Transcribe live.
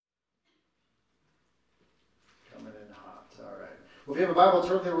Well, if you have a Bible,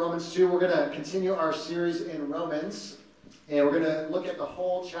 turn to Romans 2. We're going to continue our series in Romans, and we're going to look at the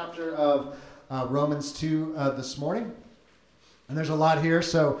whole chapter of Romans 2 this morning. And there's a lot here,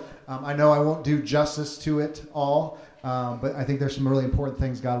 so I know I won't do justice to it all, but I think there's some really important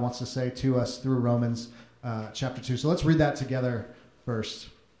things God wants to say to us through Romans chapter 2. So let's read that together first.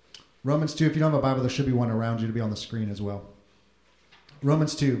 Romans 2, if you don't have a Bible, there should be one around you to be on the screen as well.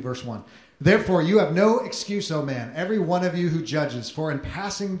 Romans 2, verse 1. Therefore, you have no excuse, O man, every one of you who judges, for in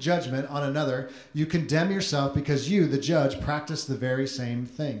passing judgment on another, you condemn yourself because you, the judge, practice the very same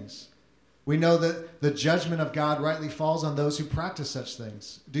things. We know that the judgment of God rightly falls on those who practice such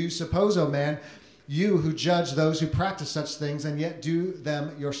things. Do you suppose, O man, you who judge those who practice such things and yet do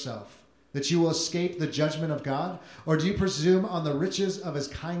them yourself, that you will escape the judgment of God? Or do you presume on the riches of his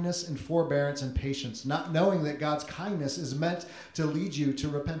kindness and forbearance and patience, not knowing that God's kindness is meant to lead you to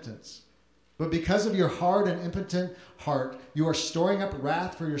repentance? But because of your hard and impotent heart, you are storing up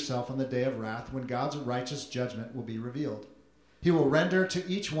wrath for yourself on the day of wrath, when God's righteous judgment will be revealed. He will render to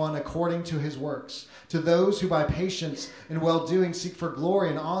each one according to his works. To those who by patience and well-doing seek for glory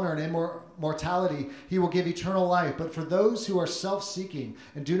and honor and immortality, he will give eternal life. But for those who are self-seeking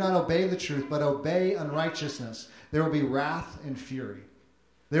and do not obey the truth, but obey unrighteousness, there will be wrath and fury.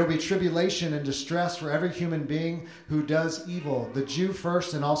 There will be tribulation and distress for every human being who does evil, the Jew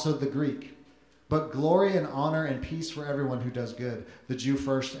first and also the Greek. But glory and honor and peace for everyone who does good, the Jew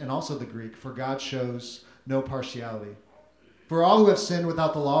first and also the Greek, for God shows no partiality. For all who have sinned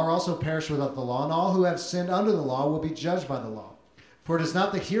without the law are also perished without the law, and all who have sinned under the law will be judged by the law. For it is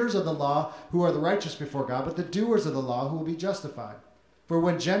not the hearers of the law who are the righteous before God, but the doers of the law who will be justified. For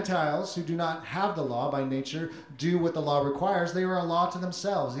when Gentiles who do not have the law by nature do what the law requires, they are a law to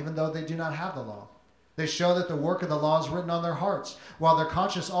themselves, even though they do not have the law. They show that the work of the law is written on their hearts, while their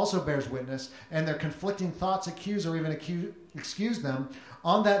conscience also bears witness, and their conflicting thoughts accuse or even excuse them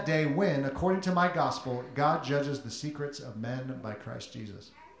on that day when, according to my gospel, God judges the secrets of men by Christ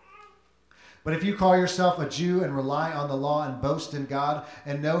Jesus. But if you call yourself a Jew and rely on the law and boast in God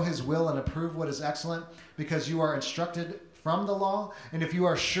and know his will and approve what is excellent, because you are instructed from the law, and if you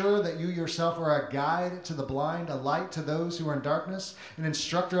are sure that you yourself are a guide to the blind, a light to those who are in darkness, an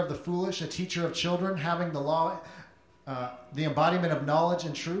instructor of the foolish, a teacher of children, having the law, the embodiment of knowledge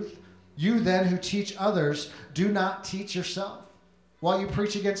and truth, you then who teach others, do not teach yourself. While you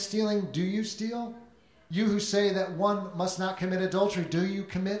preach against stealing, do you steal? You who say that one must not commit adultery, do you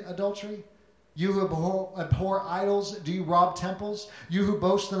commit adultery? You who abhor idols, do you rob temples? You who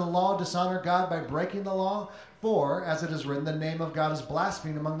boast in the law, dishonor God by breaking the law? For, as it is written, the name of God is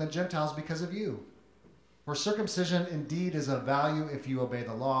blasphemed among the Gentiles because of you. For circumcision indeed is of value if you obey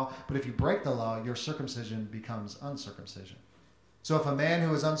the law, but if you break the law, your circumcision becomes uncircumcision. So if a man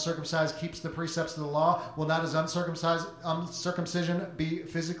who is uncircumcised keeps the precepts of the law, will not his uncircumcision be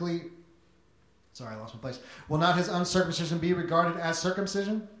physically... Sorry, I lost my place. Will not his uncircumcision be regarded as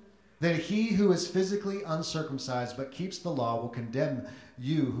circumcision? Then he who is physically uncircumcised but keeps the law will condemn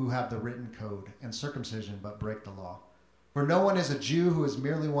you who have the written code and circumcision but break the law. For no one is a Jew who is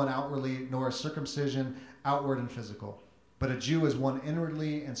merely one outwardly, nor is circumcision outward and physical. But a Jew is one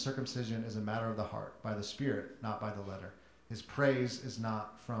inwardly, and circumcision is a matter of the heart, by the Spirit, not by the letter. His praise is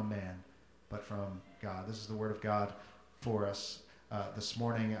not from man, but from God. This is the word of God for us this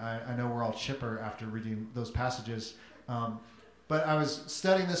morning. I know we're all chipper after reading those passages. But I was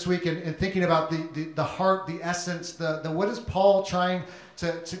studying this week and thinking about the heart, the essence, the what is Paul trying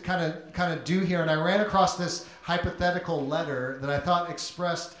to kind of do here? And I ran across this hypothetical letter that I thought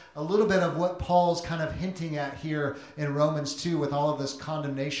expressed a little bit of what Paul's kind of hinting at here in Romans 2 with all of this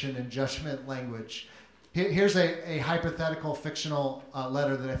condemnation and judgment language. Here's a hypothetical fictional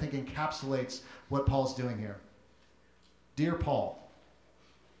letter that I think encapsulates what Paul's doing here. Dear Paul,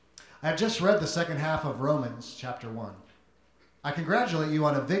 I have just read the second half of Romans chapter 1. I congratulate you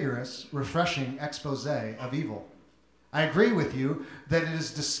on a vigorous, refreshing expose of evil. I agree with you that it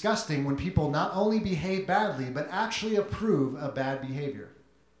is disgusting when people not only behave badly, but actually approve of bad behavior.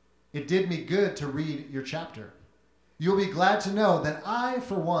 It did me good to read your chapter. You'll be glad to know that I,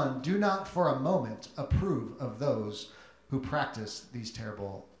 for one, do not for a moment approve of those who practice these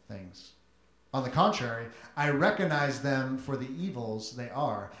terrible things. On the contrary, I recognize them for the evils they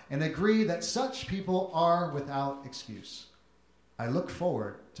are, and agree that such people are without excuse. I look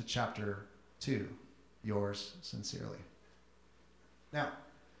forward to chapter 2. Yours sincerely. Now,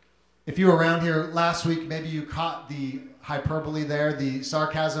 if you were around here last week, maybe you caught the hyperbole there, the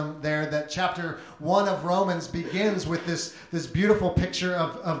sarcasm there, that chapter 1 of Romans begins with this beautiful picture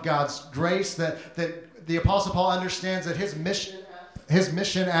of God's grace, that the Apostle Paul understands that his mission his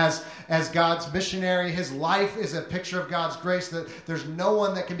mission as God's missionary. His life is a picture of God's grace, that there's no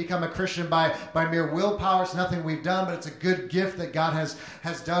one that can become a Christian by mere willpower. It's nothing we've done, but it's a good gift that God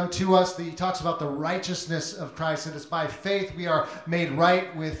has done to us. He talks about the righteousness of Christ, and it's by faith we are made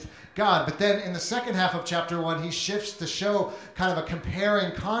right with God. But then in the second half of chapter 1, he shifts to show kind of a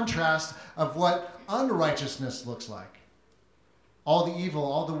comparing contrast of what unrighteousness looks like. All the evil,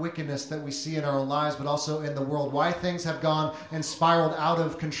 all the wickedness that we see in our own lives, but also in the world. Why things have gone and spiraled out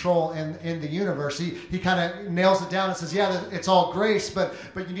of control in the universe. He kind of nails it down and says, yeah, it's all grace, but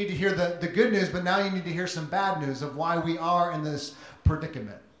you need to hear the good news, but now you need to hear some bad news of why we are in this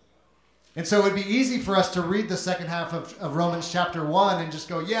predicament. And so it would be easy for us to read the second half of Romans chapter 1 and just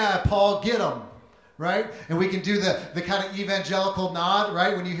go, yeah, Paul, get him. Right? And we can do the kind of evangelical nod,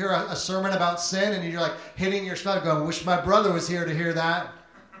 right? When you hear a sermon about sin and you're like hitting your stomach going, wish my brother was here to hear that.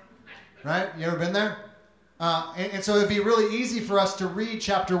 Right? You ever been there? And so it'd be really easy for us to read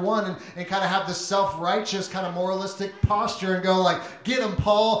chapter 1 and kind of have this self-righteous kind of moralistic posture and go like, get him,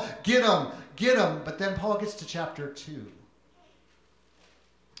 Paul, get him, get him. But then Paul gets to chapter 2.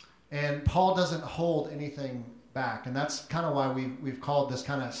 And Paul doesn't hold anything back. And that's kind of why we've called this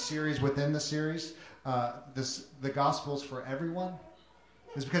kind of series within the series, the Gospels for Everyone.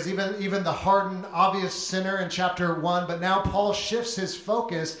 Is because even the hardened, obvious sinner in chapter 1, but now Paul shifts his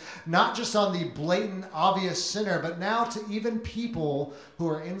focus not just on the blatant, obvious sinner, but now to even people who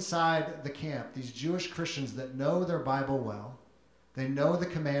are inside the camp, these Jewish Christians that know their Bible well. They know the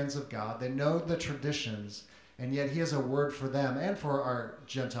commands of God. They know the traditions. And yet he has a word for them and for our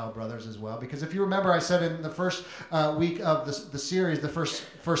Gentile brothers as well. Because if you remember, I said in the first week of the series, the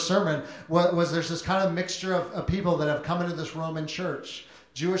first sermon, was there's this kind of mixture of people that have come into this Roman church.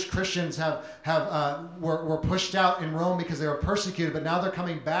 Jewish Christians were pushed out in Rome because they were persecuted, but now they're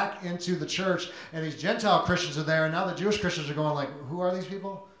coming back into the church, and these Gentile Christians are there, and now the Jewish Christians are going like, who are these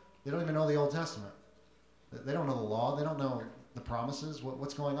people? They don't even know the Old Testament. They don't know the law. They don't know the promises,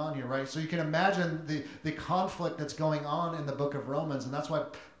 what's going on here, right? So you can imagine the conflict that's going on in the book of Romans, and that's why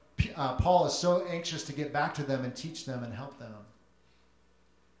Paul is so anxious to get back to them and teach them and help them.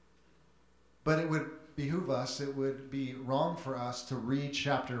 But it would behoove us, it would be wrong for us to read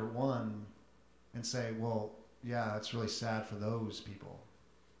chapter 1 and say, well, yeah, it's really sad for those people.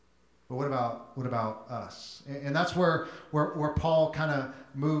 But what about us? And that's where Paul kind of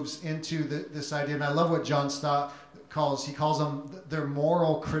moves into this idea. And I love what John Stott calls them, they're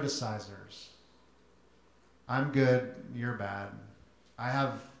moral criticizers. I'm good, you're bad.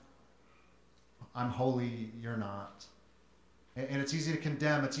 I'm holy, you're not. And it's easy to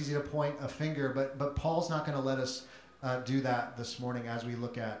condemn, it's easy to point a finger, but Paul's not going to let us do that this morning as we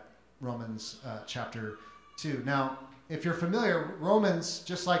look at Romans chapter 2. Now, if you're familiar, Romans,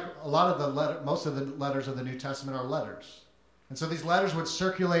 just like most of the letters of the New Testament, are letters. And so these letters would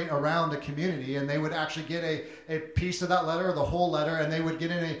circulate around a community, and they would actually get a piece of that letter, or the whole letter, and they would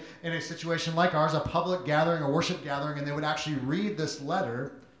get in a situation like ours, a public gathering, a worship gathering, and they would actually read this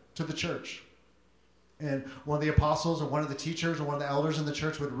letter to the church. And one of the apostles or one of the teachers or one of the elders in the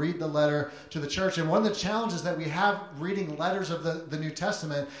church would read the letter to the church. And one of the challenges that we have reading letters of the New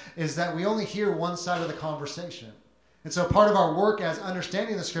Testament is that we only hear one side of the conversation. And so part of our work as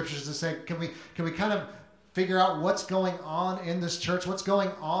understanding the scriptures is to say, can we kind of figure out what's going on in this church, what's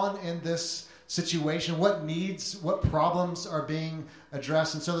going on in this situation, what problems are being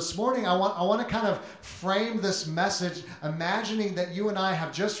addressed. And so this morning I want to kind of frame this message, imagining that you and I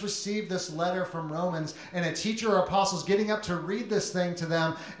have just received this letter from Romans, and a teacher or apostles getting up to read this thing to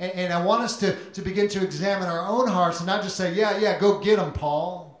them. And I want us to begin to examine our own hearts and not just say, yeah, go get them,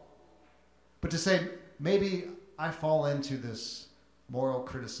 Paul. But to say, maybe I fall into this moral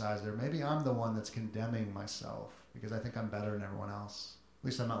criticizer. Maybe I'm the one that's condemning myself because I think I'm better than everyone else. At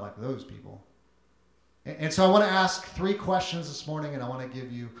least I'm not like those people. And so I want to ask 3 questions this morning, and I want to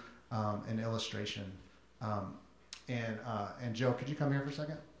give you an illustration. And Joe, could you come here for a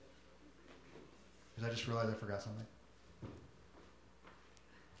second? Because I just realized I forgot something.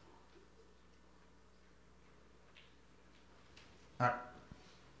 All right.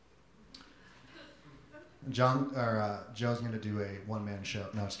 Joe's going to do a one-man show.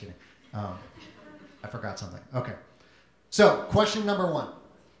 No, just kidding. I forgot something. Okay. So, question number 1.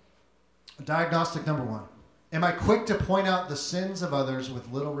 Diagnostic number 1. Am I quick to point out the sins of others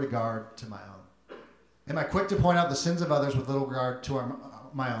with little regard to my own? Am I quick to point out the sins of others with little regard to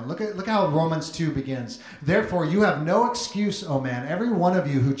my own? Look how Romans 2 begins. Therefore, you have no excuse, O man, every one of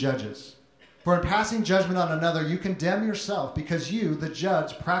you who judges. For in passing judgment on another, you condemn yourself, because you, the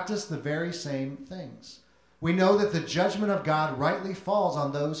judge, practice the very same things. We know that the judgment of God rightly falls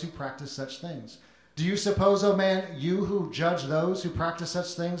on those who practice such things. Do you suppose, O man, you who judge those who practice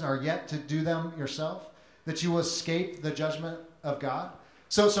such things are yet to do them yourself, that you will escape the judgment of God?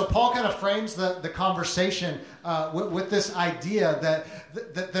 So Paul kind of frames the conversation with this idea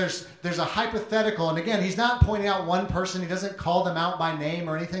that there's a hypothetical, and again, he's not pointing out one person. He doesn't call them out by name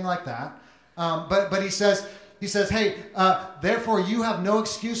or anything like that. But he says, hey, therefore you have no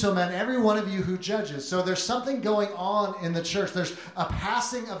excuse, O men, every one of you who judges. So there's something going on in the church. There's a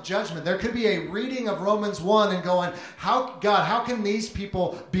passing of judgment. There could be a reading of Romans 1 and going, how can these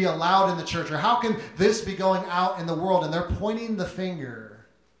people be allowed in the church? Or how can this be going out in the world? And they're pointing the finger,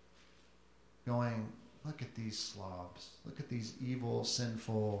 going, look at these slobs. Look at these evil,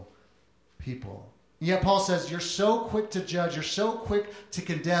 sinful people. Yet Paul says, you're so quick to judge, you're so quick to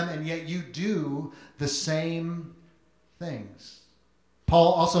condemn, and yet you do the same things.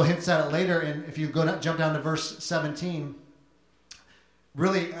 Paul also hints at it later, and if you jump down to verse 17,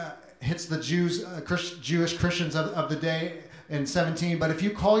 really hits the Jewish Christians of the day in 17. But if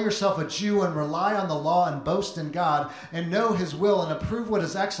you call yourself a Jew and rely on the law and boast in God and know his will and approve what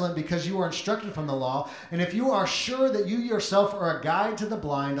is excellent because you are instructed from the law, and if you are sure that you yourself are a guide to the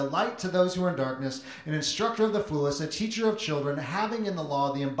blind, a light to those who are in darkness, an instructor of the foolish, a teacher of children, having in the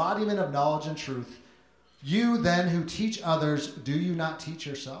law the embodiment of knowledge and truth, you then who teach others, do you not teach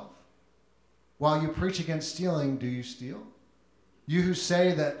yourself? While you preach against stealing, do you steal? You who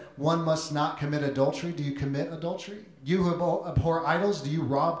say that one must not commit adultery, do you commit adultery? You who abhor idols, do you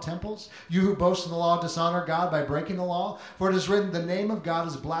rob temples? You who boast in the law, dishonor God by breaking the law? For it is written, the name of God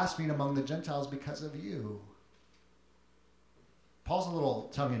is blasphemed among the Gentiles because of you. Paul's a little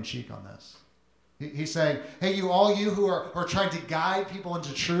tongue-in-cheek on this. He's saying, hey, all you who are trying to guide people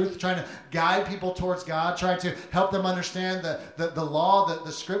into truth, trying to guide people towards God, trying to help them understand the law,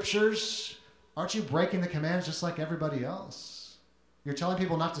 the scriptures, aren't you breaking the commands just like everybody else? You're telling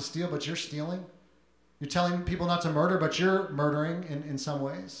people not to steal, but you're stealing. You're telling people not to murder, but you're murdering in some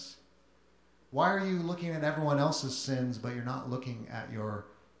ways. Why are you looking at everyone else's sins, but you're not looking at your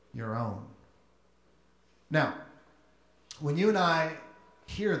own? Now, when you and I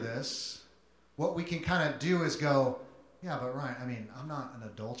hear this, what we can kind of do is go, yeah, but right, I mean, I'm not an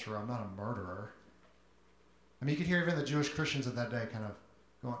adulterer, I'm not a murderer. I mean, you could hear even the Jewish Christians of that day kind of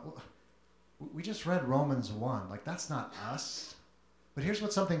going, well, we just read Romans 1. Like, that's not us. But here's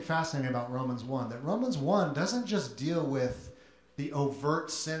what's something fascinating about Romans 1, that Romans 1 doesn't just deal with the overt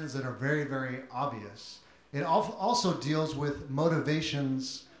sins that are very, very obvious. It also deals with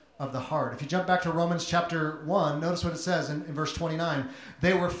motivations of the heart. If you jump back to Romans chapter 1, notice what it says in verse 29.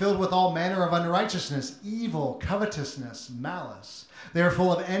 They were filled with all manner of unrighteousness, evil, covetousness, malice. They are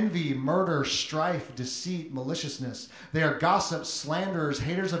full of envy, murder, strife, deceit, maliciousness. They are gossips, slanderers,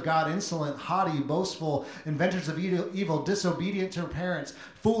 haters of God, insolent, haughty, boastful, inventors of evil, disobedient to parents,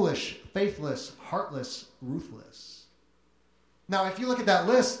 foolish, faithless, heartless, ruthless. Now, if you look at that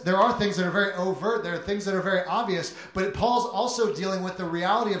list, there are things that are very overt. There are things that are very obvious. But Paul's also dealing with the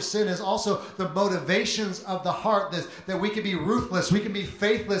reality of sin is also the motivations of the heart, that we can be ruthless, we can be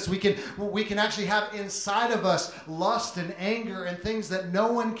faithless, we can actually have inside of us lust and anger and things that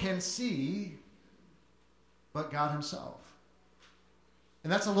no one can see but God himself.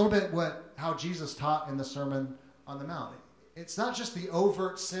 And that's a little bit how Jesus taught in the Sermon on the Mount. It's not just the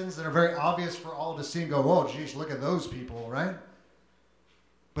overt sins that are very obvious for all to see and go, whoa, geez, look at those people, right?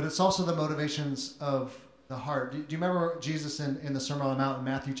 But it's also the motivations of the heart. Do you remember Jesus in the Sermon on the Mount in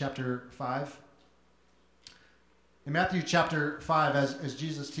Matthew chapter 5? In Matthew chapter 5, as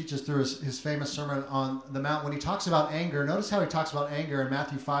Jesus teaches through his famous Sermon on the Mount, when he talks about anger, notice how he talks about anger in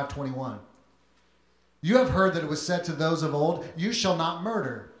Matthew 5:21. You have heard that it was said to those of old, you shall not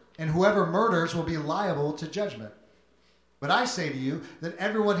murder, and whoever murders will be liable to judgment. But I say to you that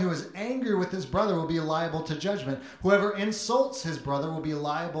everyone who is angry with his brother will be liable to judgment. Whoever insults his brother will be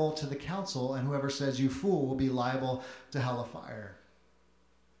liable to the council, and whoever says you fool will be liable to hell of fire.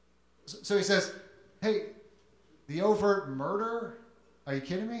 So he says, hey, the overt murder, are you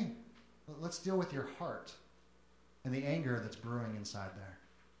kidding me? Let's deal with your heart and the anger that's brewing inside there.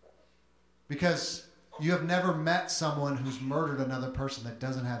 Because you have never met someone who's murdered another person that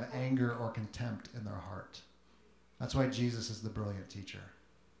doesn't have anger or contempt in their heart. That's why Jesus is the brilliant teacher.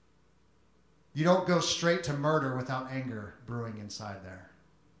 You don't go straight to murder without anger brewing inside there.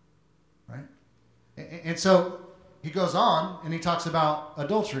 Right? And so he goes on and he talks about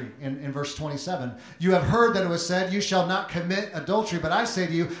adultery in verse 27. You have heard that it was said, you shall not commit adultery, but I say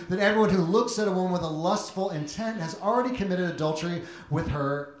to you that everyone who looks at a woman with a lustful intent has already committed adultery with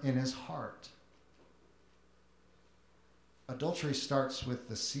her in his heart. Adultery starts with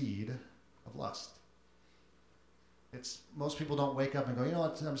the seed of lust. Most people don't wake up and go, you know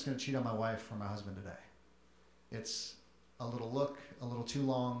what, I'm just going to cheat on my wife or my husband today. It's a little look, a little too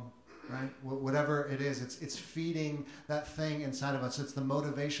long, right? Whatever it is, it's feeding that thing inside of us. It's the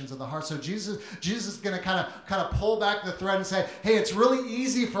motivations of the heart. So Jesus is going to kind of pull back the thread and say, hey, it's really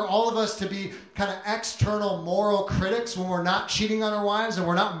easy for all of us to be kind of external moral critics when we're not cheating on our wives and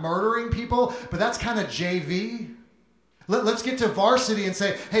we're not murdering people, but that's kind of JV. Let's get to varsity and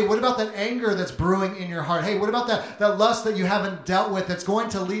say, hey, what about that anger that's brewing in your heart? Hey, what about that lust that you haven't dealt with that's going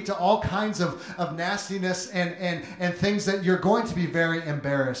to lead to all kinds of nastiness and things that you're going to be very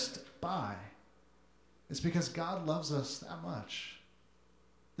embarrassed by? It's because God loves us that much.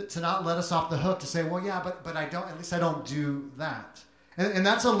 To not let us off the hook to say, well, yeah, but I don't, at least I don't do that. And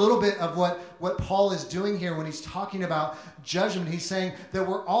that's a little bit of what Paul is doing here when he's talking about judgment. He's saying that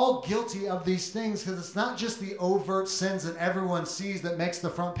we're all guilty of these things because it's not just the overt sins that everyone sees that makes the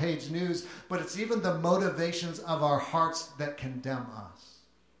front page news, but it's even the motivations of our hearts that condemn us.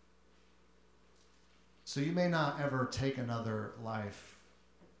 So you may not ever take another life,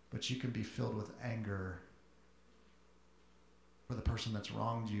 but you can be filled with anger for the person that's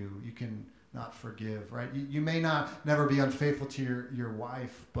wronged you. You can not forgive, right? You may never be unfaithful to your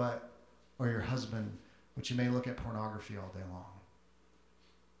wife, or your husband, but you may look at pornography all day long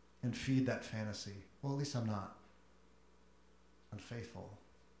and feed that fantasy. Well, at least I'm not unfaithful,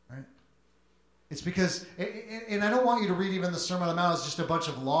 right? It's because, and I don't want you to read even the Sermon on the Mount as just a bunch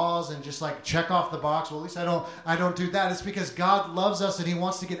of laws and just like check off the box. Well, at least I don't do that. It's because God loves us and He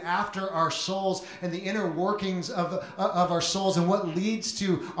wants to get after our souls and the inner workings of our souls and what leads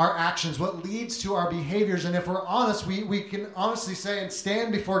to our actions, what leads to our behaviors. And if we're honest, we can honestly say and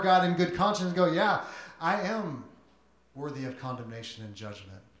stand before God in good conscience and go, yeah, I am worthy of condemnation and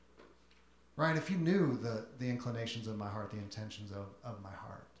judgment. Right? If you knew the inclinations of my heart, the intentions of my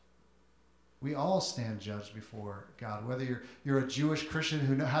heart. We all stand judged before God, whether you're a Jewish Christian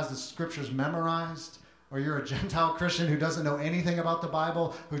who has the scriptures memorized, or you're a Gentile Christian who doesn't know anything about the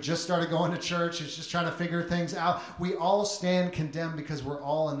Bible, who just started going to church, who's just trying to figure things out. We all stand condemned because we're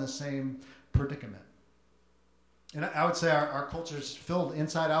all in the same predicament. And I would say our culture is filled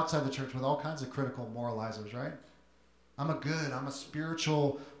inside, outside the church with all kinds of critical moralizers, right? I'm a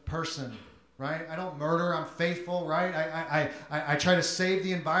spiritual person. Right? I don't murder. I'm faithful. Right? I try to save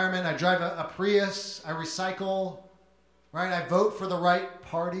the environment. I drive a Prius. I recycle. Right? I vote for the right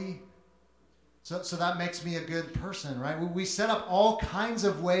party. So that makes me a good person. Right? We set up all kinds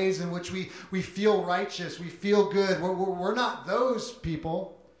of ways in which we feel righteous. We feel good. We're not those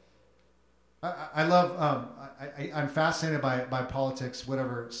people. I love. I'm fascinated by politics.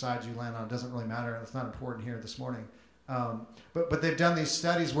 Whatever side you land on, it doesn't really matter. It's not important here this morning. But they've done these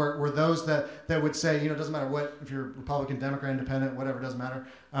studies where those that would say, it doesn't matter what, if you're Republican, Democrat, Independent, whatever, it doesn't matter.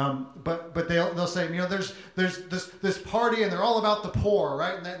 But they'll say, there's this party and they're all about the poor,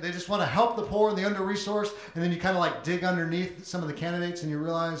 right? And they just want to help the poor and the under-resourced. And then you kind of like dig underneath some of the candidates and you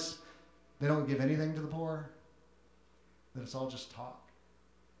realize they don't give anything to the poor. That it's all just talk,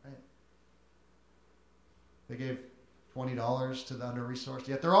 right? They gave $20 to the under-resourced.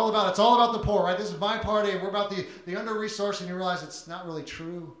 Yet it's all about the poor, right? This is my party, and we're about the under-resourced, and you realize it's not really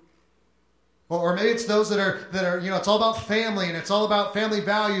true. Or maybe it's those that are it's all about family, and it's all about family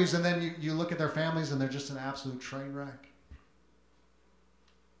values, and then you look at their families, and they're just an absolute train wreck.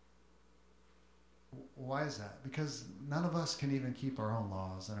 Why is that? Because none of us can even keep our own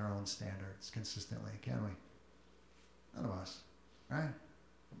laws and our own standards consistently, can we? None of us, right?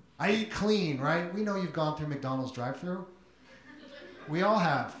 I eat clean, right? We know you've gone through McDonald's drive-thru. We all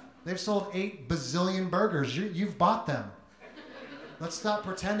have. They've sold 8 bazillion burgers. You've bought them. Let's stop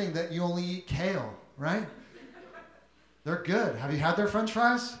pretending that you only eat kale, right? They're good. Have you had their French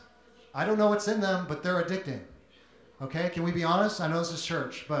fries? I don't know what's in them, but they're addicting. Okay? Can we be honest? I know this is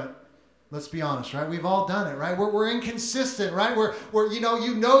church, but let's be honest, right? We've all done it, right? We're inconsistent, right? We're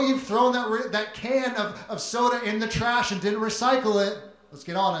you've thrown that can of soda in the trash and didn't recycle it. Let's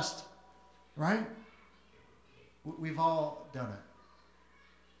get honest, right? We've all done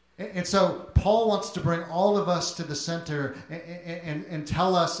it. And so Paul wants to bring all of us to the center and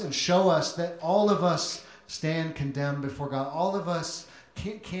tell us and show us that all of us stand condemned before God. All of us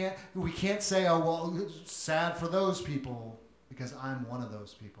we can't say, oh, well, it's sad for those people because I'm one of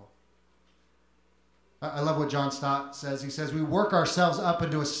those people. I love what John Stott says. He says, we work ourselves up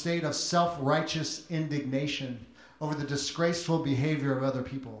into a state of self-righteous indignation over the disgraceful behavior of other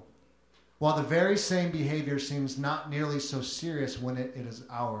people, while the very same behavior seems not nearly so serious when it is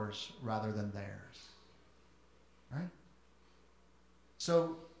ours rather than theirs. Right?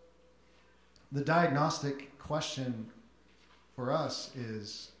 So the diagnostic question for us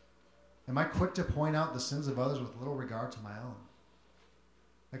is, Am I quick to point out the sins of others with little regard to my own?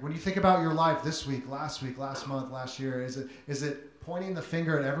 Like when you think about your life this week, last month, last year, is it pointing the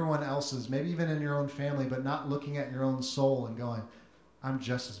finger at everyone else's, maybe even in your own family, but not looking at your own soul and going, I'm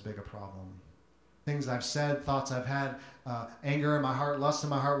just as big a problem. Things I've said, thoughts I've had, anger in my heart, lust in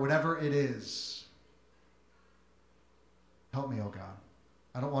my heart, whatever it is. Help me, oh God.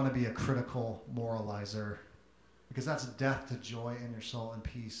 I don't want to be a critical moralizer, because that's death to joy in your soul and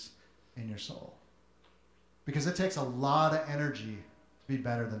peace in your soul. Because it takes a lot of energy to be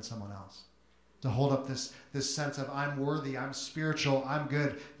better than someone else. To hold up this sense of I'm worthy, I'm spiritual, I'm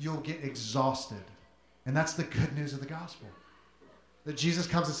good. You'll get exhausted. And that's the good news of the gospel. That Jesus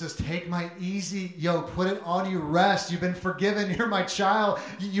comes and says, take my easy yoke, put it on you, rest. You've been forgiven. You're my child.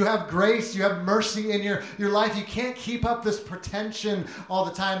 You have grace. You have mercy in your life. You can't keep up this pretension all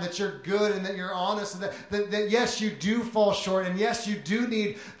the time that you're good and that you're honest. And that yes, you do fall short. And yes, you do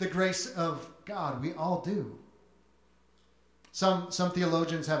need the grace of God. We all do. Some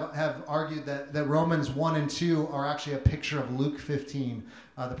theologians have argued that Romans 1 and 2 are actually a picture of Luke 15,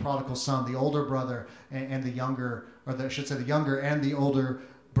 the prodigal son, the older brother and the younger, or I should say the younger and the older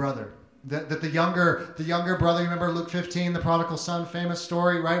brother. That the younger brother, you remember Luke 15, the prodigal son, famous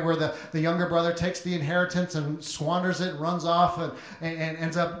story, right? Where the younger brother takes the inheritance and squanders it, runs off and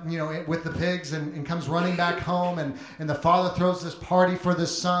ends up, with the pigs and comes running back home. And the father throws this party for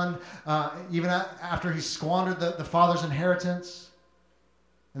this son, even after he's squandered the father's inheritance.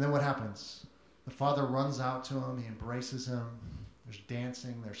 And then what happens? The father runs out to him. He embraces him. There's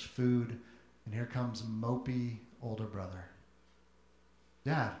dancing. There's food. And here comes mopey older brother.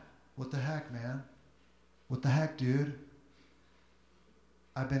 Dad, what the heck, man? What the heck, dude?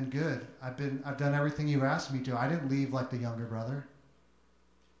 I've been good. I've done everything you asked me to. I didn't leave like the younger brother.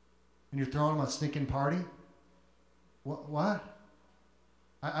 And you're throwing him a stinking party? What?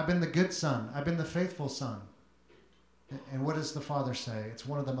 I've been the good son. I've been the faithful son. And what does the father say? It's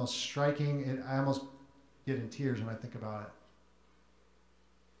one of the most striking, I almost get in tears when I think about it.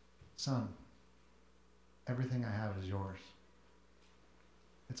 Son, everything I have is yours.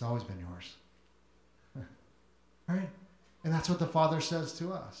 It's always been yours. Right? And that's what the Father says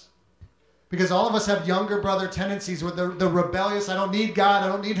to us. Because all of us have younger brother tendencies with the rebellious. I don't need God. I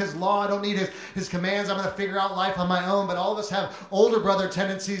don't need his law. I don't need his commands. I'm going to figure out life on my own. But all of us have older brother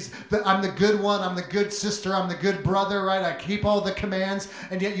tendencies. That I'm the good one. I'm the good sister. I'm the good brother, right? I keep all the commands.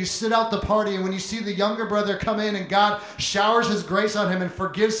 And yet you sit out the party. And when you see the younger brother come in and God showers his grace on him and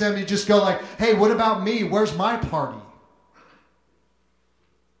forgives him, you just go like, hey, what about me? Where's my party?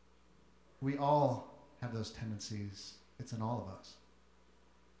 We all have those tendencies. It's in all of us.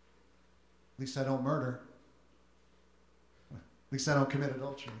 At least I don't murder. At least I don't commit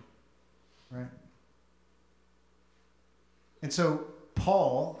adultery. Right? And so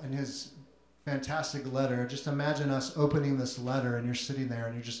Paul, in his fantastic letter, just imagine us opening this letter and you're sitting there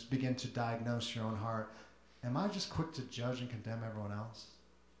and you just begin to diagnose your own heart. Am I just quick to judge and condemn everyone else?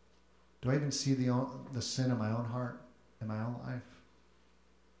 Do I even see the sin in my own heart, in my own life?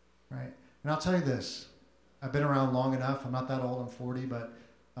 Right? And I'll tell you this. I've been around long enough. I'm not that old. I'm 40, but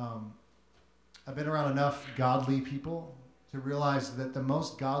I've been around enough godly people to realize that the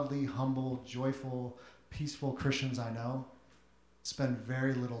most godly, humble, joyful, peaceful Christians I know spend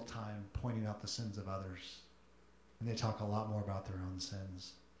very little time pointing out the sins of others. And they talk a lot more about their own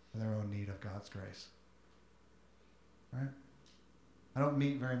sins and their own need of God's grace. Right? I don't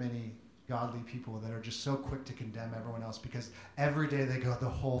meet very many godly people that are just so quick to condemn everyone else because every day they go, the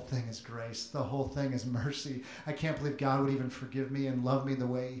whole thing is grace. The whole thing is mercy. I can't believe God would even forgive me and love me the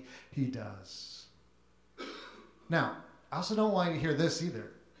way he does. Now, I also don't want you to hear this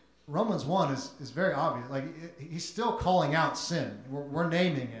either. Romans 1 is very obvious. Like he's still calling out sin. We're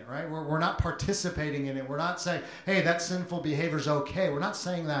naming it, right? We're not participating in it. We're not saying, hey, that sinful behavior is okay. We're not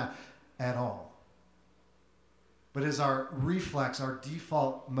saying that at all. But is our reflex, our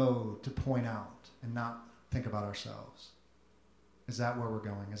default mode to point out and not think about ourselves? Is that where we're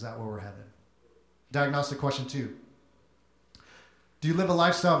going? Is that where we're headed? Diagnostic question 2. Do you live a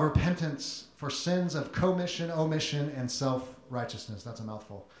lifestyle of repentance for sins of commission, omission, and self-righteousness? That's a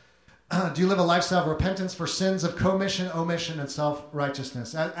mouthful. Do you live a lifestyle of repentance for sins of commission, omission, and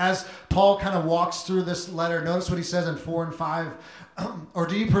self-righteousness? As Paul kind of walks through this letter, notice what he says in 4 and 5. Or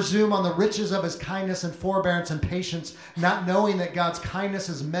do you presume on the riches of his kindness and forbearance and patience, not knowing that God's kindness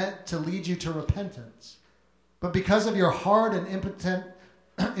is meant to lead you to repentance? But because of your hard and impenitent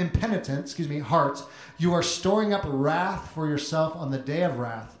heart, you are storing up wrath for yourself on the day of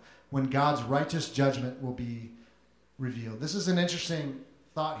wrath when God's righteous judgment will be revealed. This is an interesting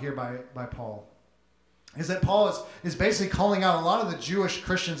thought here by Paul. is that Paul is basically calling out a lot of the Jewish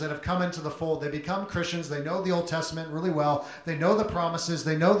Christians that have come into the fold. They become Christians. They know the Old Testament really well. They know the promises.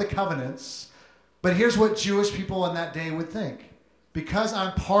 They know the covenants. But here's what Jewish people in that day would think. Because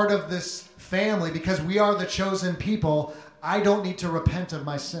I'm part of this family, because we are the chosen people, I don't need to repent of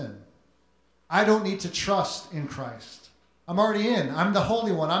my sin. I don't need to trust in Christ. I'm already in. I'm the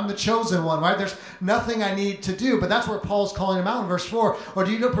Holy One. I'm the chosen one, right? There's nothing I need to do. But that's where Paul's calling him out in verse 4. Or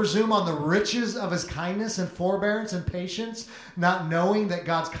do you presume on the riches of his kindness and forbearance and patience, not knowing that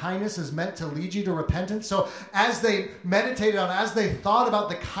God's kindness is meant to lead you to repentance? So as they meditated on, as they thought about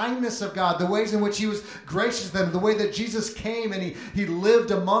the kindness of God, the ways in which he was gracious to them, the way that Jesus came and he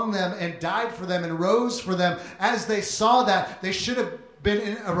lived among them and died for them and rose for them, as they saw that, they should have been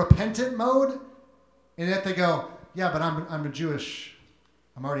in a repentant mode. And yet they go, yeah, but I'm a Jewish.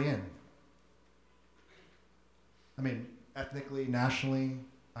 I'm already in. I mean, ethnically, nationally,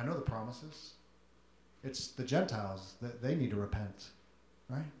 I know the promises. It's the Gentiles that they need to repent,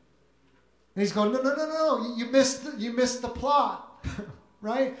 right? And he's going, no. You missed the plot,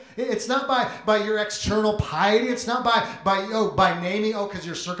 right? It's not by your external piety. It's not by naming, because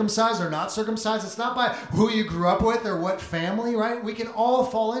you're circumcised or not circumcised. It's not by who you grew up with or what family, right? We can all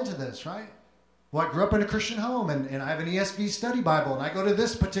fall into this, right? Well, I grew up in a Christian home, and I have an ESV study Bible, and I go to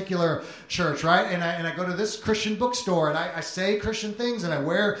this particular church, right? And I go to this Christian bookstore, and I say Christian things, and I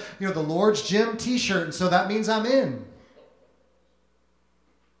wear, the Lord's Gym T-shirt, and so that means I'm in.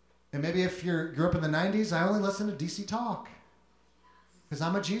 And maybe if you grew up in the 90s, I only listen to DC Talk, because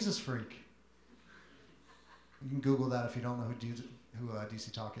I'm a Jesus freak. You can Google that if you don't know who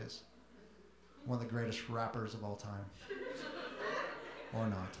DC Talk is. One of the greatest rappers of all time. Or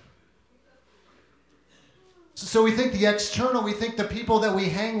not. So we think the external, we think the people that we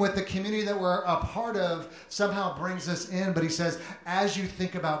hang with, the community that we're a part of, somehow brings us in. But he says, as you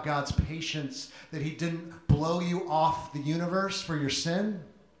think about God's patience, that he didn't blow you off the universe for your sin,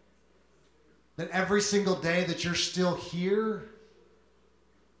 that every single day that you're still here,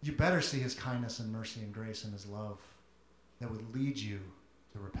 you better see his kindness and mercy and grace and his love that would lead you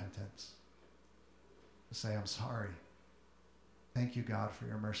to repentance. To say, I'm sorry. Thank you, God, for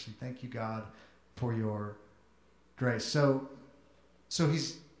your mercy. Thank you, God, for your grace. So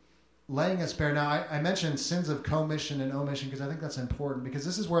he's laying us bare. Now, I mentioned sins of commission and omission because I think that's important, because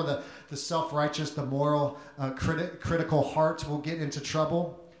this is where the self-righteous, the moral, critical heart will get into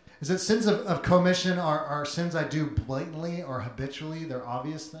trouble. Is that sins of commission are sins I do blatantly or habitually. They're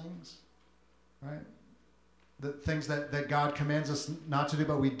obvious things, right? The things that God commands us not to do,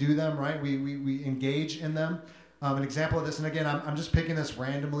 but we do them, right? We engage in them. An example of this, and again, I'm just picking this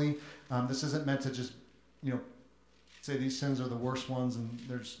randomly. This isn't meant to just, say these sins are the worst ones and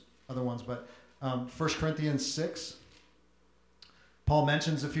there's other ones, but 1 Corinthians 6, Paul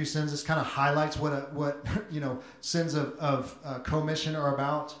mentions a few sins. This kind of highlights what sins of commission are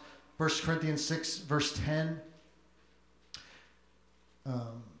about. 1 Corinthians 6, verse 10.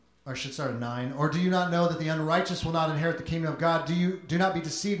 Or I should start at 9. Or do you not know that the unrighteous will not inherit the kingdom of God? Do not be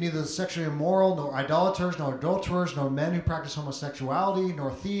deceived, neither the sexually immoral, nor idolaters, nor adulterers, nor men who practice homosexuality,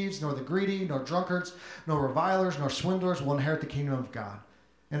 nor thieves, nor the greedy, nor drunkards, nor revilers, nor swindlers will inherit the kingdom of God.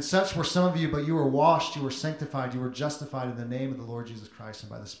 And such were some of you, but you were washed, you were sanctified, you were justified in the name of the Lord Jesus Christ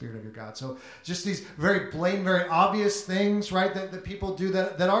and by the Spirit of your God. So just these very blatant, very obvious things, right, that people do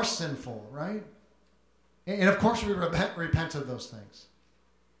that are sinful, right? And of course we repent of those things.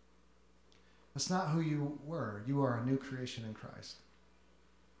 That's not who you were. You are a new creation in Christ.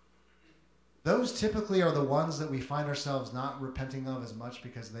 Those typically are the ones that we find ourselves not repenting of as much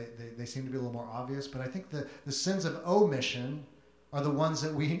because they seem to be a little more obvious. But I think the sins of omission are the ones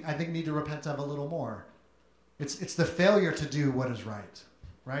that I think need to repent of a little more. It's the failure to do what is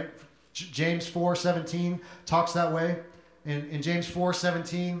right? James 4:17 talks that way. In James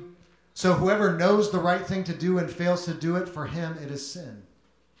 4:17, so whoever knows the right thing to do and fails to do it, for him it is sin.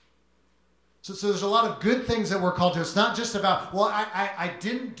 So there's a lot of good things that we're called to. It's not just about, well, I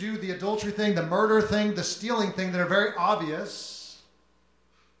didn't do the adultery thing, the murder thing, the stealing thing that are very obvious.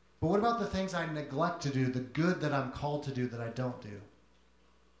 But what about the things I neglect to do, the good that I'm called to do that I don't do?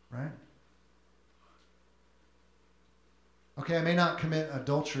 Right? Okay, I may not commit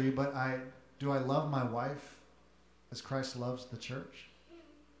adultery, but do I love my wife as Christ loves the church?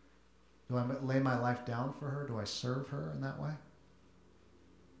 Do I lay my life down for her? Do I serve her in that way?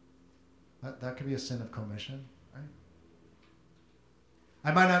 That could be a sin of commission, right?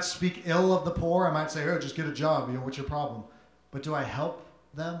 I might not speak ill of the poor. I might say, oh, just get a job. What's your problem? But do I help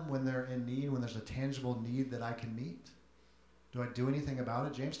them when they're in need, when there's a tangible need that I can meet? Do I do anything about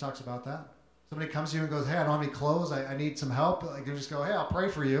it? James talks about that. Somebody comes to you and goes, hey, I don't have any clothes. I need some help. Like, you just go, hey, I'll pray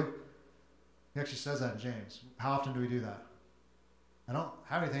for you. He actually says that in James. How often do we do that? I don't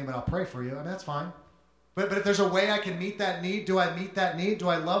have anything, but I'll pray for you. I mean, that's fine. But if there's a way I can meet that need, do I meet that need? Do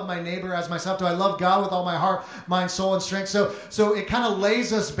I love my neighbor as myself? Do I love God with all my heart, mind, soul, and strength? So it kind of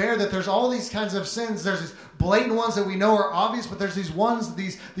lays us bare that there's all these kinds of sins. There's these blatant ones that we know are obvious, but there's these ones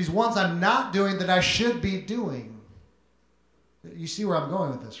I'm not doing that I should be doing. You see where I'm going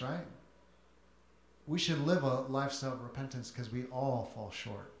with this, right? We should live a lifestyle of repentance because we all fall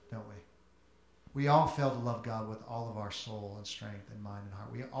short, don't we? We all fail to love God with all of our soul and strength and mind and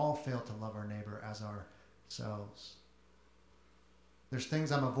heart. We all fail to love our neighbor as ourselves. There's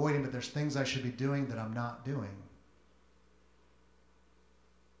things I'm avoiding, but there's things I should be doing that I'm not doing.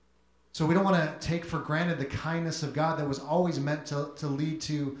 So we don't want to take for granted the kindness of God that was always meant to lead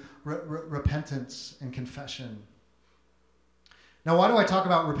to repentance and confession. Now, why do I talk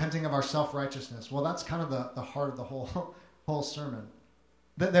about repenting of our self-righteousness? Well, that's kind of the heart of the whole sermon.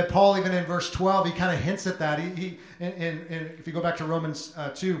 That Paul, even in verse 12, he kind of hints at that. If you go back to Romans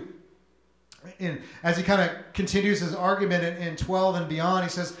 2, as he kind of continues his argument in 12 and beyond, he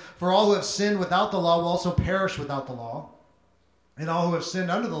says, "For all who have sinned without the law will also perish without the law. And all who have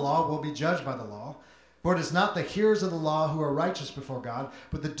sinned under the law will be judged by the law. For it is not the hearers of the law who are righteous before God,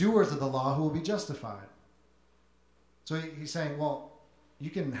 but the doers of the law who will be justified." So he's saying, well, you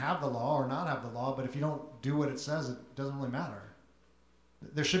can have the law or not have the law, but if you don't do what it says, it doesn't really matter.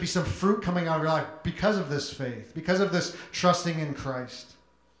 There should be some fruit coming out of your life because of this faith, because of this trusting in Christ.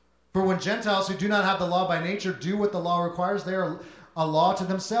 For when Gentiles who do not have the law by nature do what the law requires, they are a law to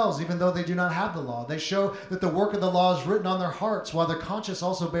themselves, even though they do not have the law. They show that the work of the law is written on their hearts, while their conscience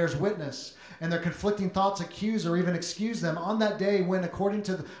also bears witness, and their conflicting thoughts accuse or even excuse them on that day when, according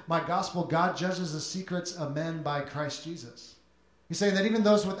to my gospel, God judges the secrets of men by Christ Jesus. He's saying that even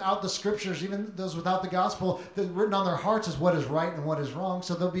those without the scriptures, even those without the gospel, that written on their hearts is what is right and what is wrong,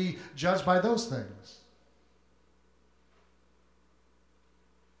 so they'll be judged by those things.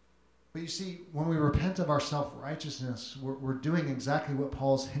 But you see, when we repent of our self-righteousness, we're doing exactly what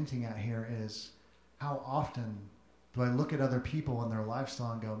Paul's hinting at here is, how often do I look at other people and their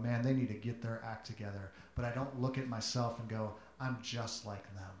lifestyle and go, man, they need to get their act together. But I don't look at myself and go, I'm just like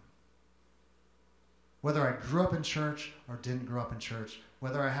them. Whether I grew up in church or didn't grow up in church,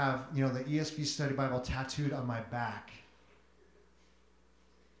 whether I have, the ESV Study Bible tattooed on my back,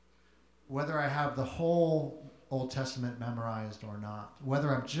 whether I have the whole Old Testament memorized or not,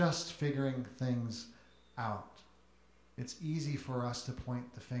 whether I'm just figuring things out, it's easy for us to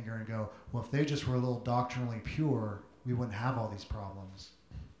point the finger and go, well, if they just were a little doctrinally pure, we wouldn't have all these problems.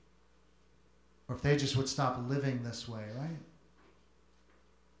 Or if they just would stop living this way, right?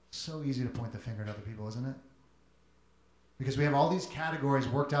 So easy to point the finger at other people, isn't it? Because we have all these categories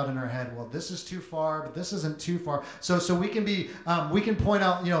worked out in our head. Well, this is too far, but this isn't too far. So we can point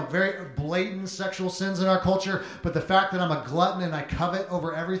out, very blatant sexual sins in our culture, but the fact that I'm a glutton and I covet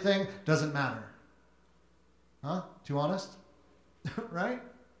over everything doesn't matter. Huh? Too honest? Right?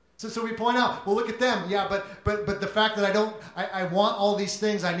 So we point out, well, look at them. Yeah, but the fact that I want all these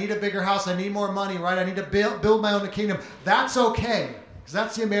things, I need a bigger house, I need more money, right? I need to build my own kingdom. That's okay. Because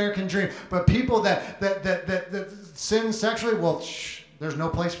that's the American dream. But people that sin sexually, well, there's no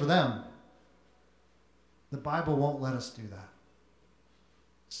place for them. The Bible won't let us do that.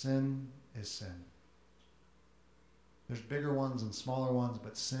 Sin is sin. There's bigger ones and smaller ones,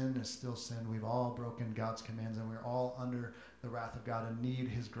 but sin is still sin. We've all broken God's commands, and we're all under the wrath of God and need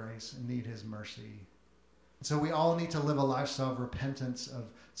his grace and need his mercy. And so we all need to live a lifestyle of repentance of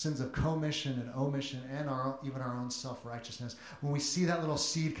sins of commission and omission and even our own self-righteousness. When we see that little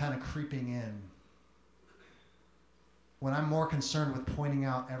seed kind of creeping in, when I'm more concerned with pointing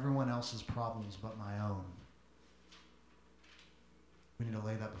out everyone else's problems but my own, we need to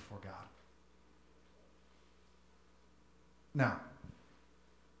lay that before God. Now,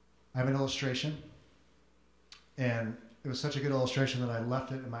 I have an illustration, and it was such a good illustration that I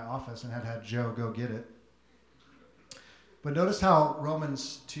left it in my office and had Joe go get it. But notice how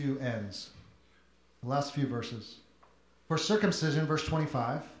Romans 2 ends. The last few verses. For circumcision, verse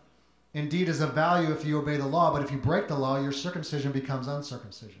 25, indeed is of value if you obey the law, but if you break the law, your circumcision becomes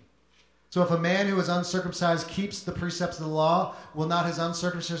uncircumcision. So if a man who is uncircumcised keeps the precepts of the law, will not his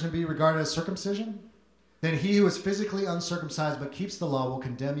uncircumcision be regarded as circumcision? Then he who is physically uncircumcised but keeps the law will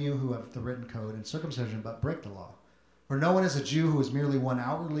condemn you who have the written code and circumcision but break the law. For no one is a Jew who is merely one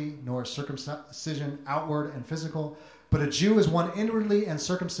outwardly, nor is circumcision outward and physical, but a Jew is one inwardly, and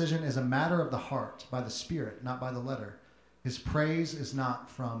circumcision is a matter of the heart, by the Spirit, not by the letter. His praise is not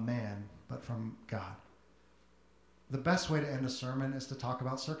from man, but from God. The best way to end a sermon is to talk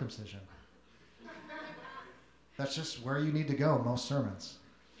about circumcision. That's just where you need to go most sermons.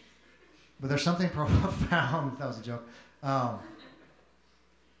 But there's something profound, that was a joke,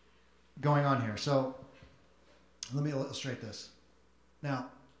 going on here. So let me illustrate this. Now,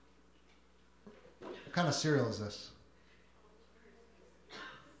 what kind of cereal is this?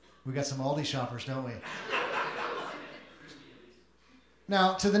 We got some Aldi shoppers, don't we?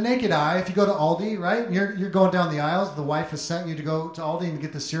 Now, to the naked eye, if you go to Aldi, right, you're going down the aisles, the wife has sent you to go to Aldi and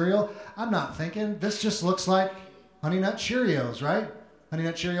get the cereal. I'm not thinking, this just looks like Honey Nut Cheerios, right? Honey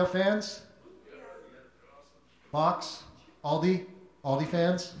Nut Cheerio fans? Box? Aldi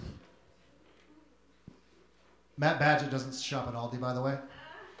fans? Matt Badgett doesn't shop at Aldi, by the way.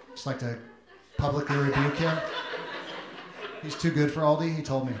 Just like to publicly rebuke him. He's too good for Aldi, he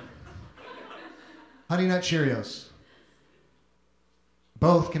told me. Honey Nut Cheerios.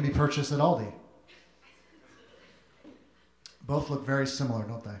 Both can be purchased at Aldi. Both look very similar,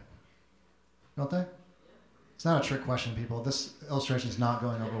 don't they? Don't they? It's not a trick question, people. This illustration is not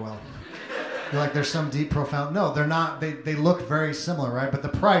going over well. You're like, there's some deep, profound... No, they're not. They look very similar, right? But the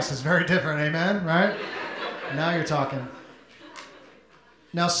price is very different, amen? Right? Now you're talking.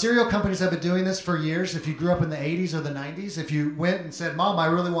 Now, cereal companies have been doing this for years. If you grew up in the 80s or the 90s, if you went and said, Mom, I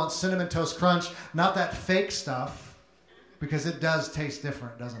really want Cinnamon Toast Crunch, not that fake stuff, because it does taste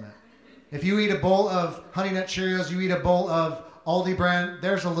different, doesn't it? If you eat a bowl of Honey Nut Cheerios, you eat a bowl of Aldi brand,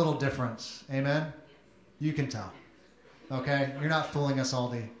 there's a little difference. Amen? You can tell. Okay? You're not fooling us,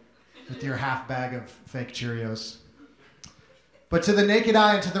 Aldi, with your half bag of fake Cheerios. But to the naked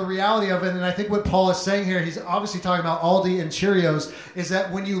eye and to the reality of it, and I think what Paul is saying here, he's obviously talking about Aldi and Cheerios, is that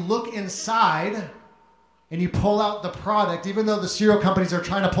when you look inside and you pull out the product, even though the cereal companies are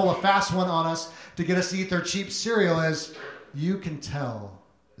trying to pull a fast one on us to get us to eat their cheap cereal, is you can tell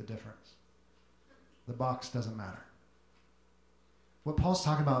the difference. The box doesn't matter. What Paul's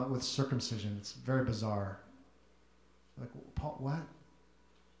talking about with circumcision, it's very bizarre. Like, Paul, what?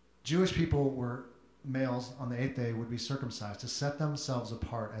 Jewish people were, males on the 8th day would be circumcised to set themselves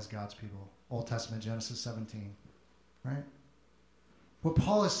apart as God's people. Old Testament, Genesis 17. Right? What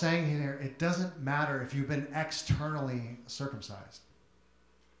Paul is saying here, it doesn't matter if you've been externally circumcised.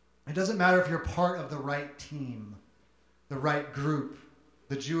 It doesn't matter if you're part of the right team, the right group,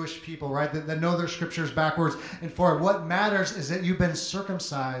 the Jewish people, right, that know their scriptures backwards and forward. What matters is that you've been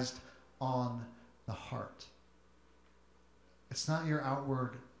circumcised on the heart. It's not your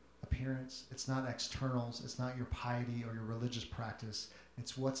outward appearance. It's not externals. It's not your piety or your religious practice.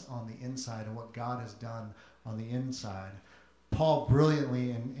 It's what's on the inside and what God has done on the inside. Paul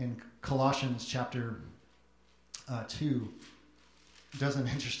brilliantly in Colossians chapter 2 does an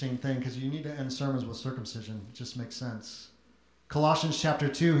interesting thing, because you need to end sermons with circumcision. It just makes sense. Colossians chapter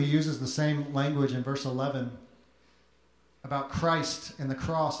 2, he uses the same language in verse 11 about Christ and the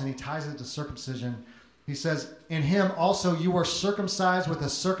cross, and he ties it to circumcision. He says, in him also you were circumcised with a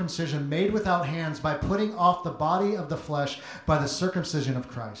circumcision made without hands, by putting off the body of the flesh by the circumcision of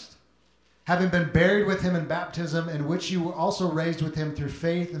Christ, having been buried with him in baptism, in which you were also raised with him through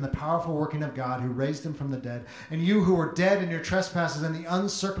faith in the powerful working of God who raised him from the dead. And you who were dead in your trespasses and the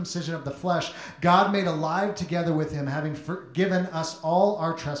uncircumcision of the flesh, God made alive together with him, having forgiven us all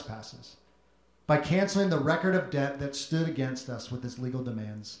our trespasses, by canceling the record of debt that stood against us with its legal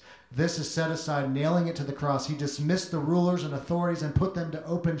demands. This is set aside, nailing it to the cross. He dismissed the rulers and authorities and put them to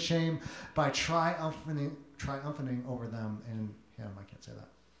open shame by triumphing over them in him. I can't say that.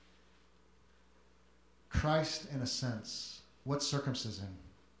 Christ, in a sense, what's circumcision?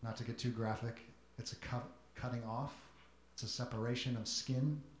 Not to get too graphic, it's a cutting off. It's a separation of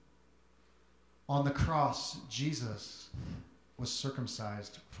skin. On the cross, Jesus was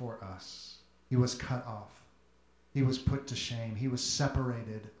circumcised for us. He was cut off. He was put to shame. He was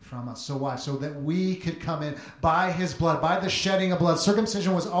separated from us. So why? So that we could come in by his blood, by the shedding of blood.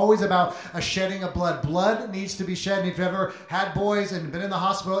 Circumcision was always about a shedding of blood. Blood needs to be shed. And if you've ever had boys and been in the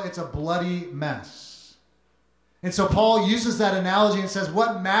hospital, it's a bloody mess. And so Paul uses that analogy and says,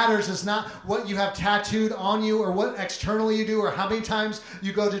 what matters is not what you have tattooed on you or what externally you do or how many times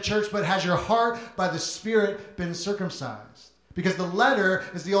you go to church, but has your heart by the Spirit been circumcised? Because the letter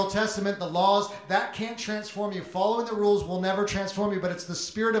is the Old Testament, the laws, that can't transform you. Following the rules will never transform you, but it's the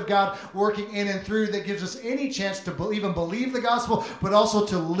Spirit of God working in and through that gives us any chance to even believe the gospel, but also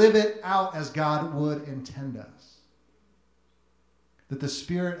to live it out as God would intend us. That the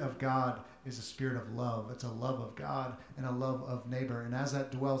Spirit of God is a spirit of love. It's a love of God and a love of neighbor. And as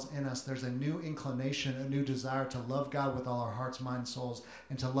that dwells in us, there's a new inclination, a new desire to love God with all our hearts, minds, souls,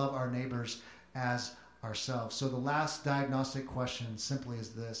 and to love our neighbors as ourselves. So the last diagnostic question simply is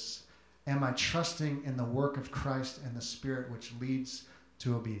this: am I trusting in the work of Christ and the Spirit which leads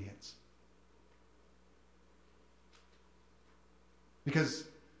to obedience? Because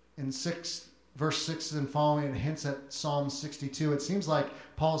in verse 6 and following, it hints at Psalm 62. It seems like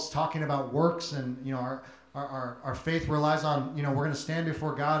Paul's talking about works, and our faith relies on, we're going to stand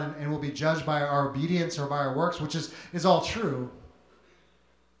before God and we'll be judged by our obedience or by our works, which is all true.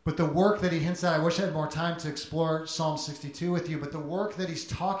 But the work that he hints at, I wish I had more time to explore Psalm 62 with you, but the work that he's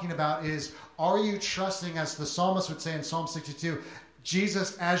talking about is, are you trusting, as the psalmist would say in Psalm 62,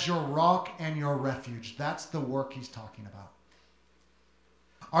 Jesus as your rock and your refuge? That's the work he's talking about.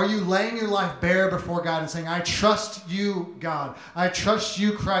 Are you laying your life bare before God and saying, I trust you, God. I trust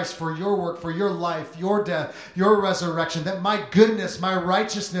you, Christ, for your work, for your life, your death, your resurrection, that my goodness, my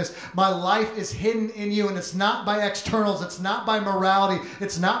righteousness, my life is hidden in you, and it's not by externals. It's not by morality.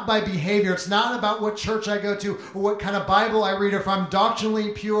 It's not by behavior. It's not about what church I go to or what kind of Bible I read, or if I'm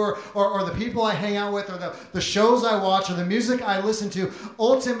doctrinally pure, or the people I hang out with, or the shows I watch, or the music I listen to.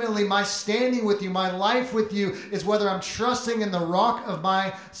 Ultimately, my standing with you, my life with you, is whether I'm trusting in the rock of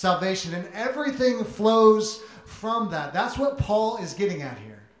my salvation, and everything flows from that. That's what Paul is getting at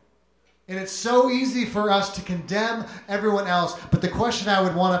here. And it's so easy for us to condemn everyone else, but the question I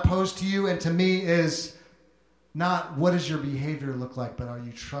would want to pose to you and to me is not what does your behavior look like, but are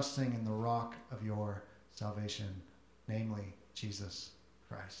you trusting in the rock of your salvation, namely Jesus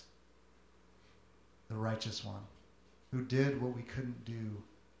Christ, the righteous one, who did what we couldn't do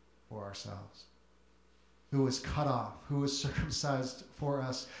for ourselves, who was cut off, who was circumcised for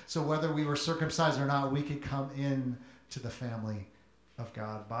us. So whether we were circumcised or not, we could come in to the family of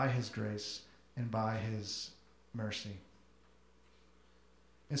God by his grace and by his mercy.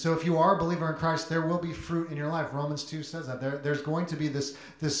 And so if you are a believer in Christ, there will be fruit in your life. Romans 2 says that. There's going to be this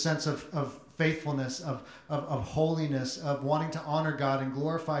sense of faithfulness, of holiness, of wanting to honor God and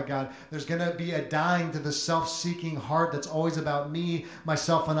glorify God. There's going to be a dying to the self-seeking heart that's always about me,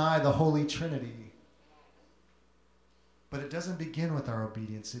 myself, and I, the Holy Trinity. But it doesn't begin with our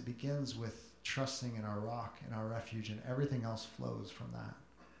obedience. It begins with trusting in our rock and our refuge, and everything else flows from that.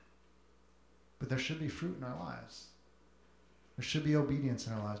 But there should be fruit in our lives. There should be obedience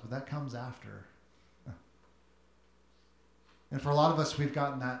in our lives, but that comes after. And for a lot of us, we've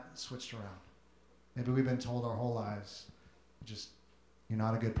gotten that switched around. Maybe we've been told our whole lives, you're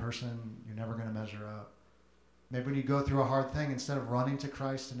not a good person, you're never going to measure up. Maybe when you go through a hard thing, instead of running to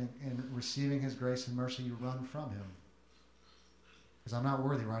Christ and receiving his grace and mercy, you run from him. Because I'm not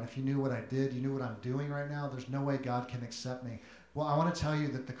worthy, right? If you knew what I did, you knew what I'm doing right now, there's no way God can accept me. Well, I want to tell you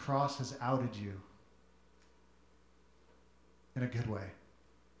that the cross has outed you in a good way.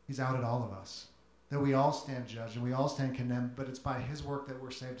 He's outed all of us. That we all stand judged and we all stand condemned, but it's by his work that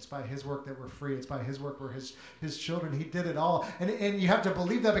we're saved. It's by his work that we're free. It's by his work we're his children. He did it all. And you have to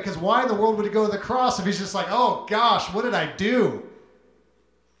believe that, because why in the world would he go to the cross if he's just like, oh gosh, what did I do?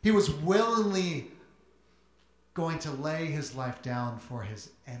 He was willingly going to lay his life down for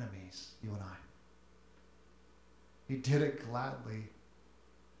his enemies, you and I. He did it gladly.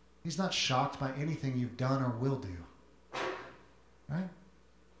 He's not shocked by anything you've done or will do. Right?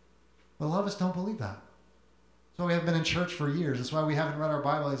 But a lot of us don't believe that. So we haven't been in church for years. That's why we haven't read our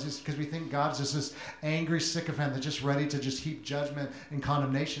Bible. It's just because we think God's just this angry sycophant that's just ready to just heap judgment and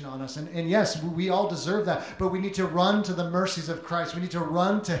condemnation on us. And yes, we all deserve that. But we need to run to the mercies of Christ. We need to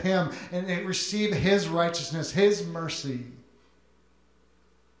run to him and receive his righteousness, his mercy.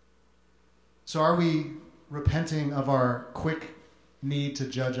 So are we repenting of our quick need to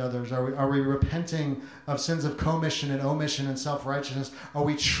judge others? Are we repenting of sins of commission and omission and self-righteousness? Are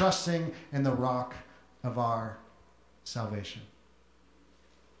we trusting in the rock of our salvation?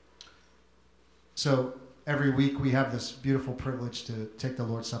 So every week we have this beautiful privilege to take the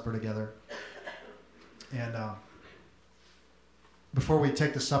Lord's Supper together. And before we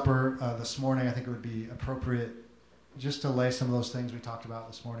take the supper this morning, I think it would be appropriate just to lay some of those things we talked about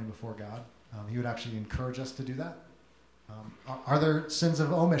this morning before God. He would actually encourage us to do that. Are there sins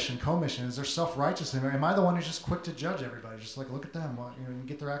of omission, commission? Is there self-righteousness? Am I the one who's just quick to judge everybody? Just like, look at them, and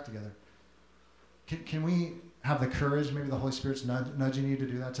get their act together. Can we have the courage, maybe the Holy Spirit's nudging you to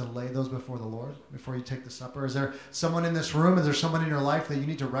do that, to lay those before the Lord before you take the supper? Is there someone in this room, is there someone in your life that you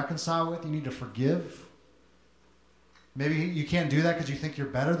need to reconcile with, you need to forgive? Maybe you can't do that because you think you're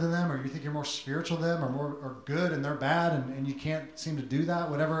better than them, or you think you're more spiritual than them, or good and they're bad, and you can't seem to do that,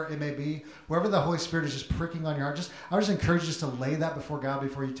 whatever it may be. Wherever the Holy Spirit is just pricking on your heart, I would just encourage you just to lay that before God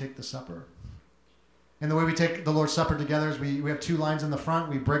before you take the supper. And the way we take the Lord's Supper together is we have two lines in the front.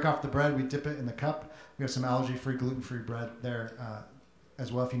 We break off the bread, we dip it in the cup. We have some allergy-free, gluten-free bread there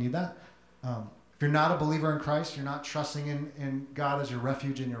as well if you need that. If you're not a believer in Christ, you're not trusting in God as your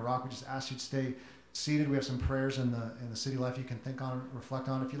refuge and your rock, we just ask you to stay seated. We have some prayers in the City Life you can think on, reflect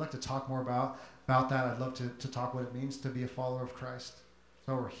on. If you'd like to talk more about that, I'd love to talk what it means to be a follower of Christ.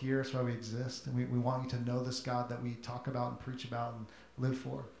 That's why we're here. That's why we exist. And we want you to know this God that we talk about and preach about and live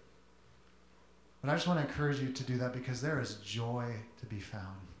for. But I just want to encourage you to do that because there is joy to be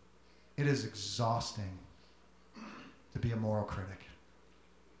found. It is exhausting to be a moral critic.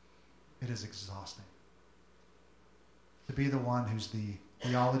 It is exhausting. To be the one who's the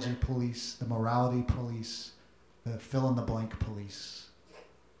theology police, the morality police, the fill-in-the-blank police.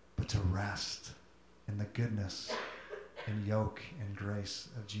 But to rest in the goodness and yoke and grace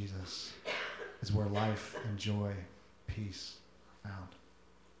of Jesus is where life and joy, peace are found.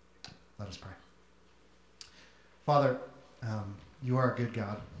 Let us pray. Father, you are a good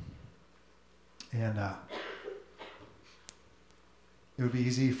God. And it would be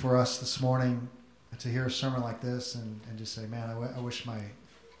easy for us this morning to hear a sermon like this and just say, man, I wish my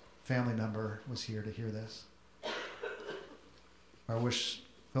family member was here to hear this. Or I wish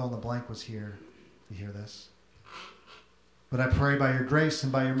fill in the blank was here to hear this. But I pray by your grace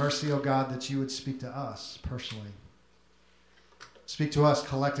and by your mercy, O God, that you would speak to us personally. Speak to us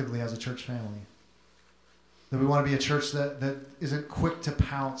collectively as a church family. That we want to be a church that isn't quick to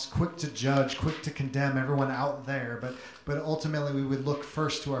pounce, quick to judge, quick to condemn everyone out there, but ultimately we would look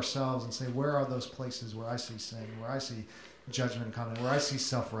first to ourselves and say, where are those places where I see sin, where I see judgment and condemnation, where I see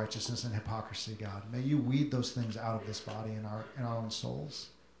self-righteousness and hypocrisy, God. May you weed those things out of this body and our own souls.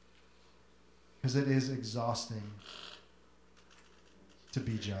 Because it is exhausting to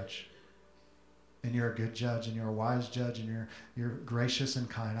be judge. And you're a good judge, and you're a wise judge, and you're gracious and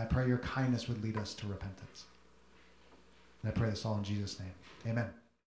kind. I pray your kindness would lead us to repentance. And I pray this all in Jesus' name. Amen.